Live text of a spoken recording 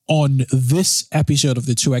On this episode of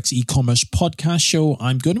the 2X e-commerce podcast show,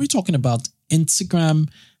 I'm going to be talking about Instagram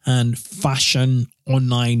and fashion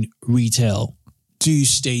online retail. Do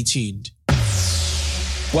stay tuned.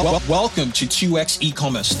 Welcome to 2X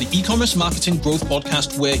e-commerce, the e-commerce marketing growth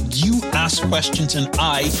podcast where you ask questions and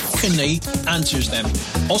I, Kunle, answers them.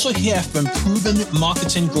 Also hear from proven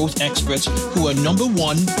marketing growth experts who are number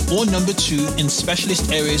one or number two in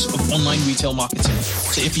specialist areas of online retail marketing.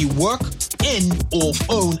 So if you work in or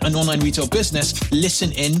own an online retail business,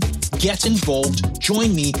 listen in, get involved,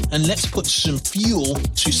 join me, and let's put some fuel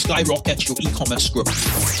to skyrocket your e-commerce growth.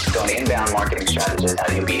 So an inbound marketing strategist, how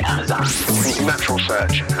do you beat Amazon? Natural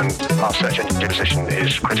search and our search engine position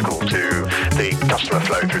is critical to the customer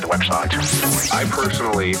flow through the website. I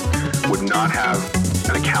personally would not have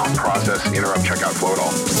an account process interrupt checkout flow at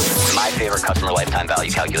all. My favorite customer lifetime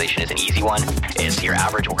value calculation is an easy one. It's your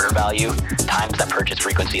average order value times that purchase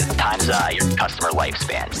frequency times your customer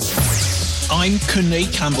lifespan. I'm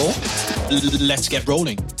Kunle Campbell. Let's get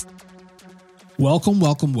rolling. Welcome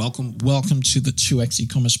to the 2X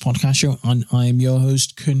e-commerce podcast show. And I'm your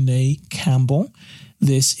host, Kunle Campbell.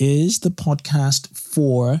 This is the podcast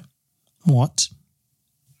for what?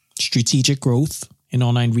 Strategic growth in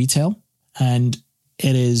online retail. And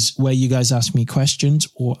it is where you guys ask me questions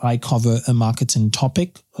or I cover a marketing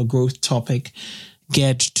topic, a growth topic,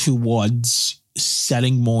 get towards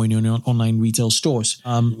selling more in your online retail stores.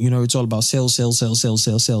 It's all about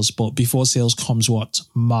sales. But before sales comes what?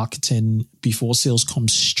 Marketing. Before sales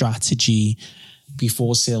comes strategy.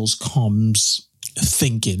 Before sales comes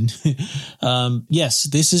thinking. Yes,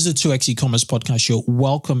 this is the 2X e-commerce podcast show.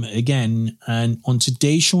 Welcome again. And on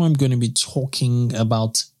today's show, I'm going to be talking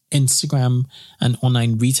about Instagram and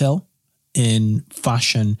online retail in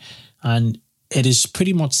fashion. And it is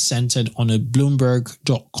pretty much centered on a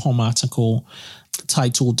Bloomberg.com article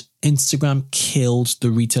titled Instagram Killed the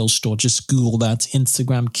Retail Store. Just Google that.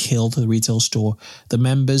 Instagram killed the retail store. The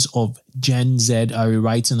members of Gen Z are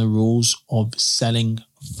rewriting the rules of selling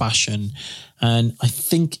fashion. And I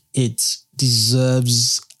think it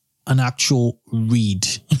deserves an actual read.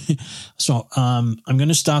 So I'm going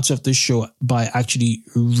to start off this show by actually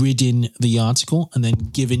reading the article and then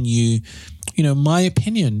giving you my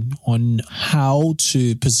opinion on how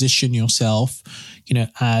to position yourself,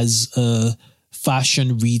 as a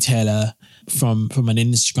fashion retailer from an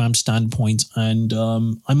Instagram standpoint. And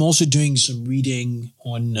I'm also doing some reading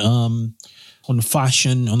on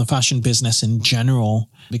fashion, on the fashion business in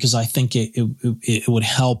general, because I think it would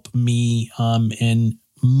help me in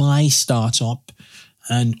my startup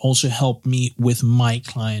and also help me with my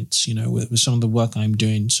clients, with some of the work I'm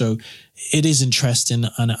doing. So it is interesting,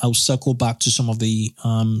 and I'll circle back to some of the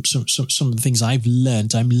some of the things I've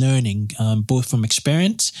learned. I'm learning both from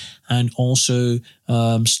experience and also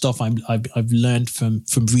stuff I've learned from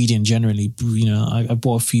reading generally. I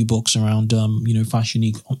bought a few books around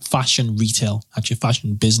fashion retail, actually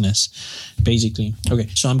fashion business, basically. Okay,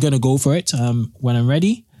 so I'm gonna go for it. When I'm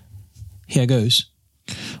ready, here goes.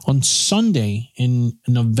 On Sunday in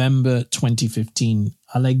November 2015,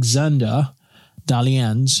 Alexander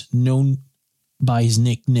Dalians, known by his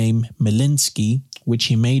nickname Milinski, which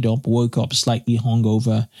he made up, woke up slightly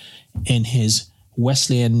hungover in his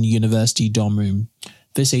Wesleyan University dorm room.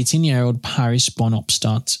 This 18-year-old Paris-born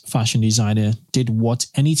upstart fashion designer did what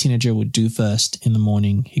any teenager would do first in the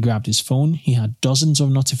morning. He grabbed his phone. He had dozens of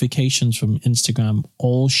notifications from Instagram,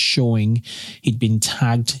 all showing he'd been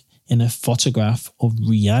tagged in a photograph of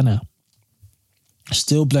Rihanna.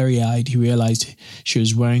 Still blurry-eyed, he realized she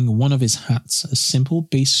was wearing one of his hats, a simple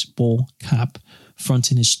baseball cap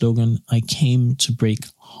fronting his slogan, "I came to break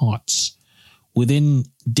hearts." Within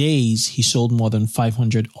days, he sold more than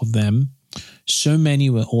 500 of them. So many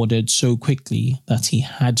were ordered so quickly that he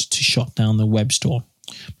had to shut down the web store.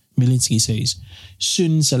 Milinski says,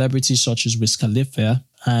 soon celebrities such as Wiz Khalifa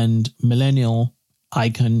and millennial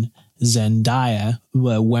icon Zendaya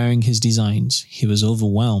were wearing his designs. He was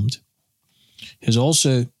overwhelmed. He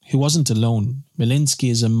wasn't alone. Milinski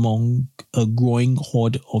is among a growing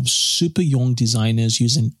horde of super young designers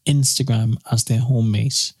using Instagram as their home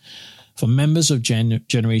base. For members of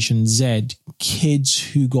Generation Z, kids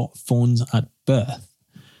who got phones at birth,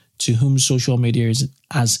 to whom social media is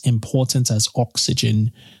as important as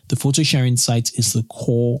oxygen, the photo sharing site is the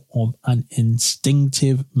core of an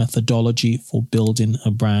instinctive methodology for building a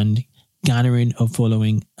brand, garnering a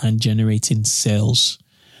following, and generating sales.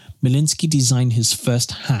 Milinski designed his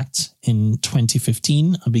first hat in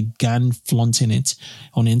 2015 and began flaunting it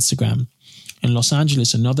on Instagram. In Los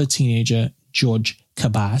Angeles, another teenager, George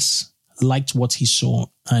Cabas, liked what he saw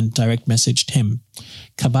and direct messaged him.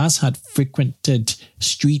 Kabas had frequented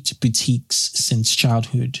street boutiques since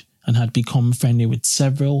childhood and had become friendly with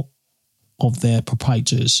several of their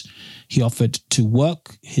proprietors. He offered to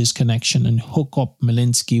work his connection and hook up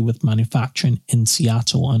Malinsky with manufacturing in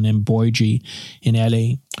Seattle and embroidery in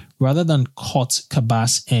LA. Rather than cut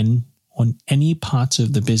Kabas in on any part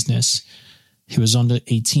of the business, he was under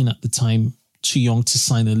 18 at the time, too young to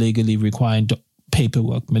sign the legally required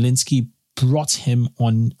paperwork. Malinsky brought him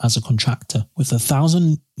on as a contractor with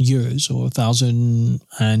 €1,000 or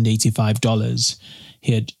 $1,085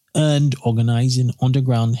 he had earned organizing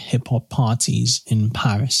underground hip-hop parties in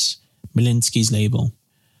Paris, Malinsky's label.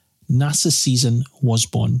 NASA season was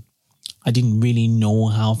born. I didn't really know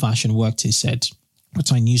how fashion worked, he said,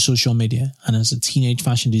 but I knew social media, and as a teenage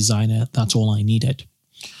fashion designer, that's all I needed.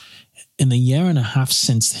 In the year and a half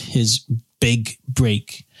since his big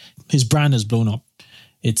break, his brand has blown up.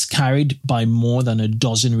 It's carried by more than a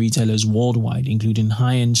dozen retailers worldwide, including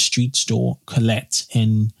high-end street store Colette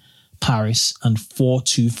in Paris and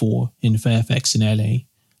 424 in Fairfax in LA,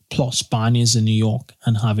 plus Barney's in New York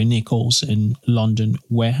and Harvey Nichols in London,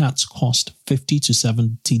 where hats cost $50 to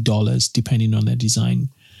 $70 depending on their design.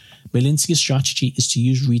 Malinsky's strategy is to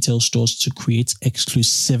use retail stores to create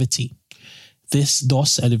exclusivity, this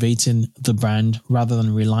thus elevating the brand rather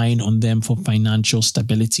than relying on them for financial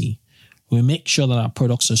stability. We make sure that our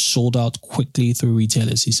products are sold out quickly through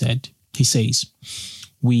retailers, he says.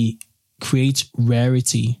 We create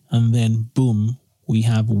rarity and then boom, we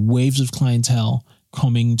have waves of clientele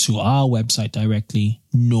coming to our website directly.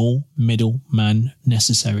 No middleman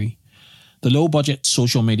necessary. The low-budget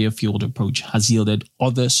social media-fueled approach has yielded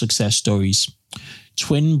other success stories.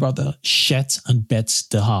 Twin brother Chet and Bette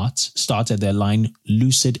DeHart started their line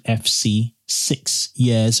Lucid FC 6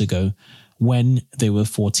 years ago when they were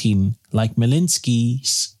 14. Like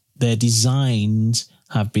Malinsky's, their designs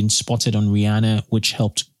have been spotted on Rihanna, which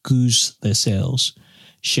helped goose their sales.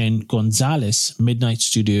 Shane Gonzalez Midnight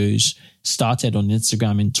Studios started on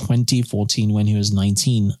Instagram in 2014 when he was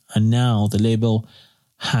 19, and now the label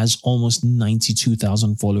has almost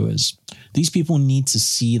 92,000 followers. These people need to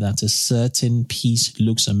see that a certain piece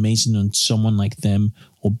looks amazing on someone like them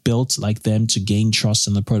or built like them to gain trust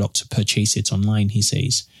in the product to purchase it online, he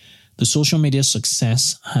says. The social media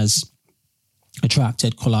success has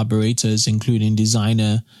attracted collaborators, including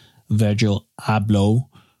designer Virgil Abloh,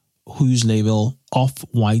 whose label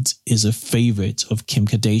Off-White is a favorite of Kim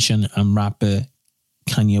Kardashian and rapper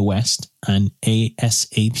Kanye West, and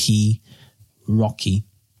ASAP Rocky.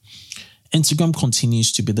 Instagram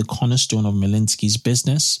continues to be the cornerstone of Malinsky's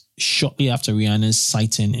business. Shortly after Rihanna's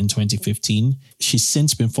sighting in 2015, she's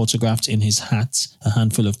since been photographed in his hat a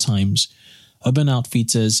handful of times. Urban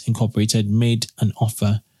Outfitters Incorporated made an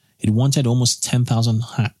offer. It wanted almost 10,000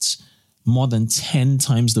 hats, more than 10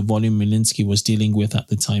 times the volume Malinsky was dealing with at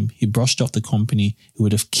the time. He brushed off the company. It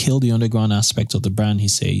would have killed the underground aspect of the brand, he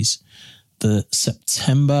says. The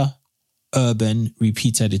September Urban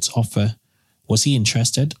repeated its offer. Was he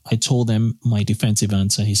interested? I told them my defensive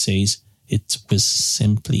answer, he says. It was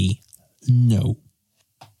simply no.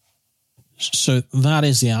 So that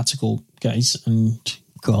is the article, guys and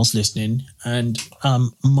girls listening. And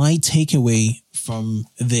my takeaway from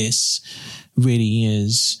this really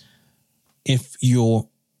is, if you're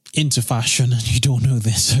into fashion and you don't know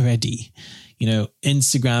this already,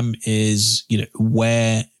 Instagram is,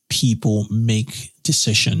 where people make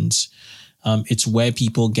decisions. It's where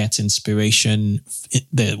people get inspiration,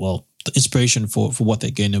 inspiration for what they're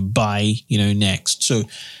going to buy, next. So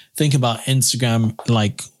think about Instagram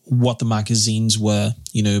like what the magazines were,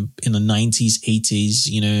 in the 90s,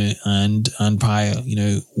 80s, and prior,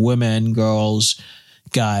 women, girls,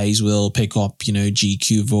 guys will pick up,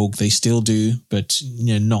 GQ, Vogue. They still do, but,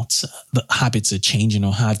 not the habits are changing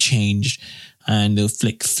or have changed, and they'll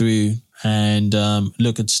flick through and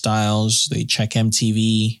look at styles. They check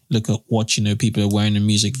MTV, look at what, people are wearing in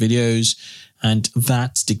music videos, and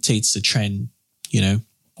that dictates the trend,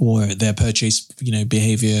 or their purchase,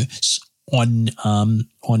 behavior on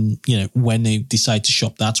when they decide to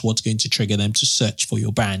shop. That's what's going to trigger them to search for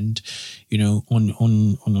your brand,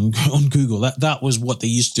 on Google. That was what they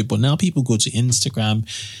used to do. But now people go to Instagram,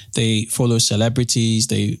 they follow celebrities,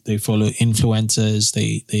 they follow influencers,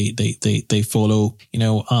 they follow,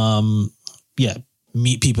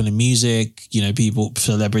 meet people in music,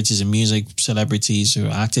 celebrities in music, celebrities who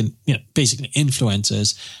are acting, basically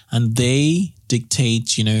influencers, and they dictate,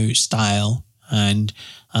 style, and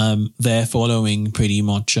their following pretty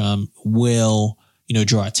much will,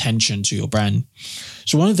 draw attention to your brand.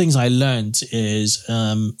 So one of the things I learned is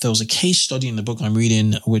there was a case study in the book I'm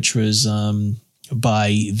reading, which was by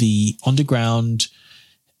the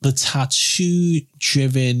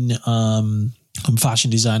tattoo-driven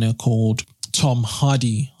fashion designer called Tom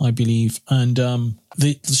Hardy, I believe. And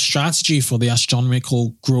the strategy for the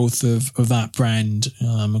astronomical growth of that brand,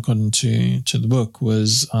 according to the book,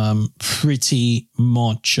 was pretty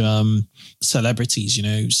much celebrities.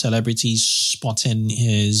 Celebrities spotting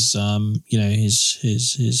his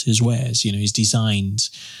wares, his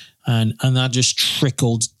designs. And that just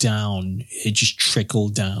trickled down. It just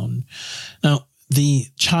trickled down. Now, the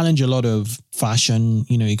challenge a lot of fashion,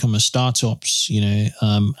 e-commerce startups,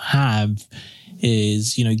 have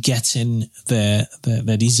is, getting their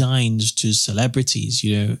designs to celebrities,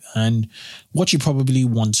 and what you probably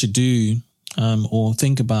want to do, or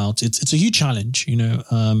think about, it's a huge challenge,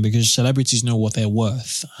 because celebrities know what they're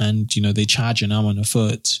worth, and, they charge an arm and a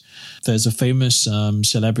foot. There's a famous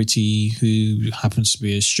celebrity who happens to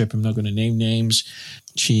be a stripper. I'm not going to name names.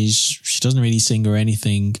 She doesn't really sing or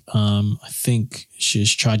anything. I think she's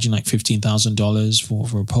charging like $15,000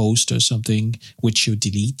 for a post or something, which she'll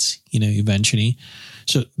delete, eventually.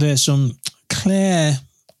 So there's some clear,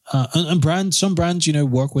 and some brands,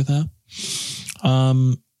 work with her.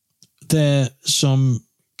 There's some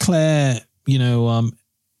clear,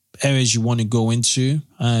 areas you want to go into,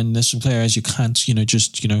 and there's some clear areas you can't,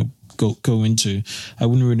 just, go into. I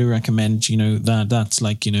wouldn't really recommend, that's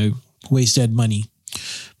like, wasted money.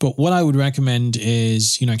 But what I would recommend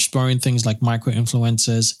is, exploring things like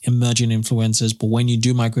micro-influencers, emerging influencers. But when you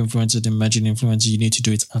do micro-influencers, emerging influencers, you need to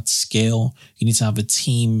do it at scale. You need to have a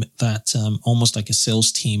team that, almost like a sales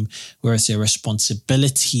team, where it's a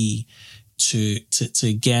responsibility to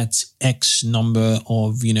get X number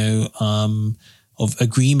of, of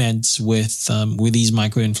agreements with these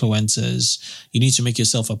micro-influencers. You need to make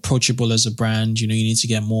yourself approachable as a brand. You need to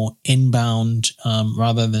get more inbound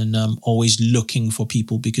rather than always looking for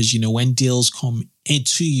people, because, when deals come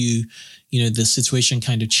into you, the situation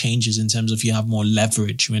kind of changes in terms of you have more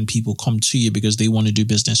leverage when people come to you because they want to do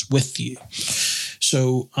business with you.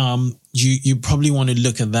 So you probably want to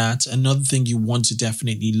look at that. Another thing you want to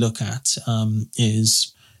definitely look at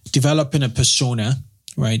is developing a persona.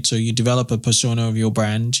 Right. So you develop a persona of your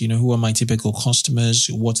brand, who are my typical customers?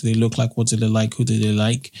 What do they look like? What do they like? Who do they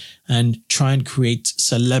like? And try and create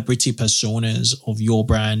celebrity personas of your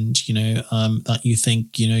brand, that you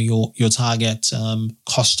think, your target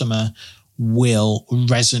customer will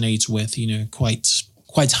resonate with,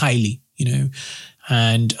 quite highly,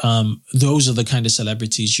 And those are the kind of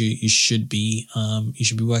celebrities you should be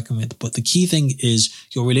working with. But the key thing is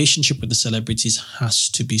your relationship with the celebrities has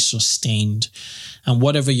to be sustained, and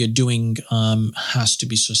whatever you're doing has to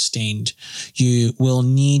be sustained. You will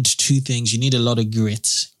need two things. You need a lot of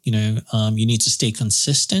grit. You need to stay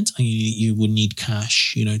consistent, and you will need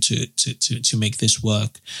cash. To make this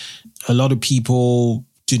work. A lot of people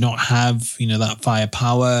do not have that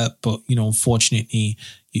firepower, but unfortunately,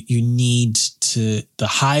 you need to, the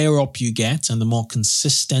higher up you get and the more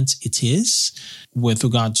consistent it is with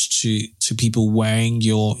regards to people wearing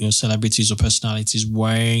your celebrities or personalities,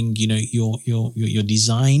 wearing, your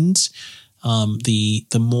designs, the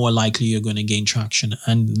more likely you're going to gain traction.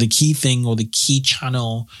 And the key thing, or the key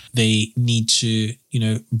channel they need to,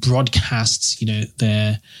 broadcast,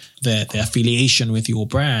 their affiliation with your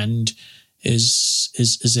brand is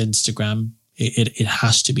Instagram. It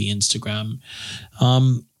has to be Instagram.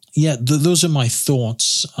 Those are my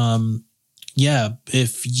thoughts.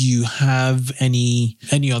 If you have any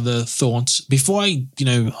other thoughts before I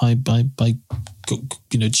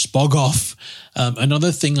just bog off.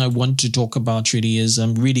 Another thing I want to talk about really is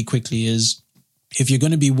really quickly is, if you're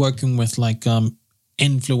going to be working with like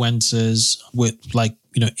influencers, with like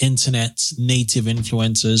internet native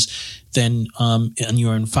influencers, then and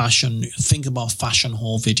you're in fashion, think about fashion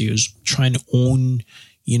haul videos. Try and own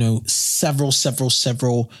several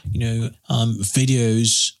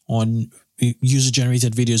videos on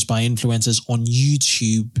user-generated videos by influencers on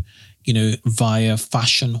YouTube, via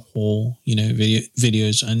fashion haul,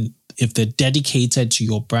 videos. And if they're dedicated to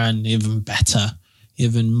your brand, even better,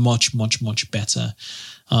 even much better.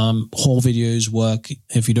 Haul videos work.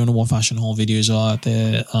 If you don't know what fashion haul videos are,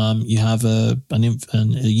 there you have a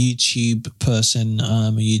YouTube person,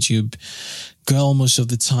 a YouTube girl most of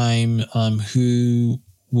the time, who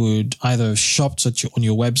would either have shopped on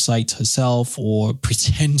your website herself or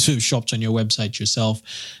pretend to have shopped on your website yourself.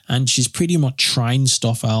 And she's pretty much trying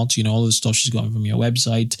stuff out, all the stuff she's gotten from your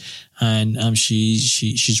website. And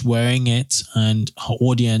she's wearing it, and her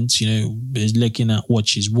audience, is looking at what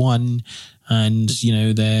she's won. And,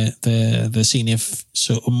 they're seeing if,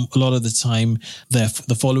 so a lot of the time,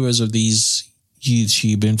 the followers of these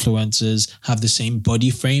YouTube influencers have the same body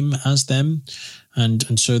frame as them.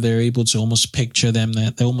 And so they're able to almost picture them.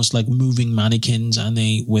 They're almost like moving mannequins, and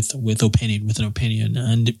they with an opinion.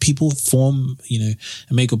 And people form, and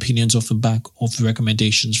make opinions off the back of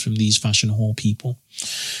recommendations from these fashion hall people.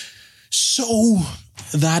 So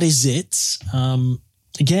that is it.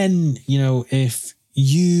 Again, if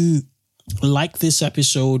you like this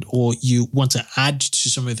episode, or you want to add to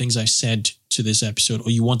some of the things I said to this episode, or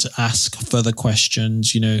you want to ask further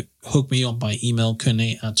questions, hook me up by email,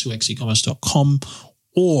 kunle@2xecommerce.com,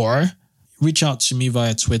 or reach out to me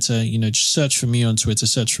via Twitter. Just search for me on Twitter,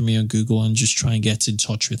 search for me on Google, and just try and get in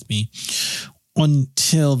touch with me.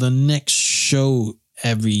 Until the next show,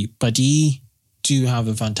 everybody, do have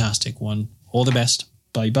a fantastic one. All the best.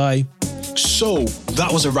 Bye-bye. So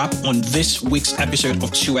that was a wrap on this week's episode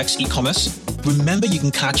of 2X E-Commerce. Remember, you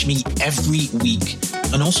can catch me every week,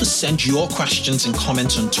 and also send your questions and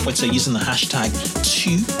comments on Twitter using the hashtag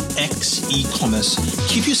 2XEcommerce.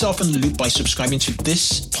 Keep yourself in the loop by subscribing to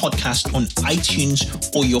this podcast on iTunes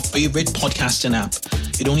or your favorite podcasting app.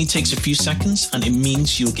 It only takes a few seconds, and it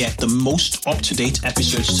means you'll get the most up-to-date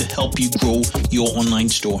episodes to help you grow your online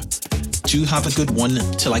store. Do have a good one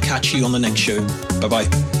till I catch you on the next show. Bye-bye.